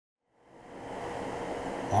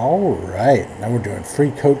All right, now we're doing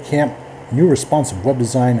freeCodeCamp, new responsive web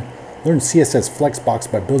design, learn CSS Flexbox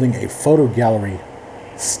by building a photo gallery,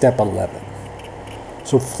 step 11.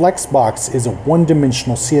 So Flexbox is a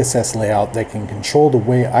one-dimensional CSS layout that can control the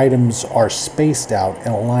way items are spaced out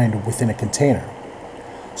and aligned within a container.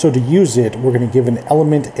 So to use it, we're going to give an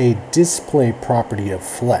element a display property of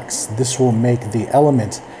flex. This will make the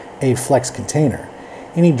element a flex container.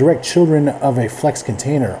 Any direct children of a flex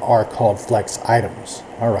container are called flex items.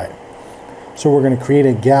 All right. So we're going to create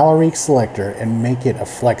a gallery selector and make it a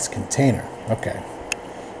flex container. Okay.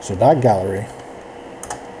 So .gallery.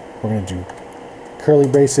 We're going to do curly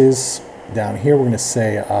braces. Down here we're going to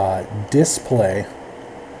say display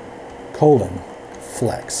colon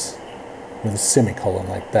flex with a semicolon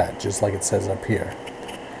like that, just like it says up here.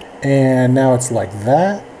 And now it's like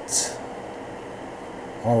that.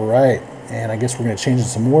 All right. And I guess we're going to change it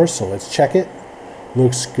some more, so let's check it.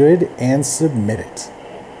 Looks good, and submit it.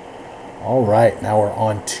 All right, now we're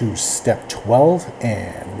on to step 12,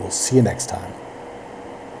 and we'll see you next time.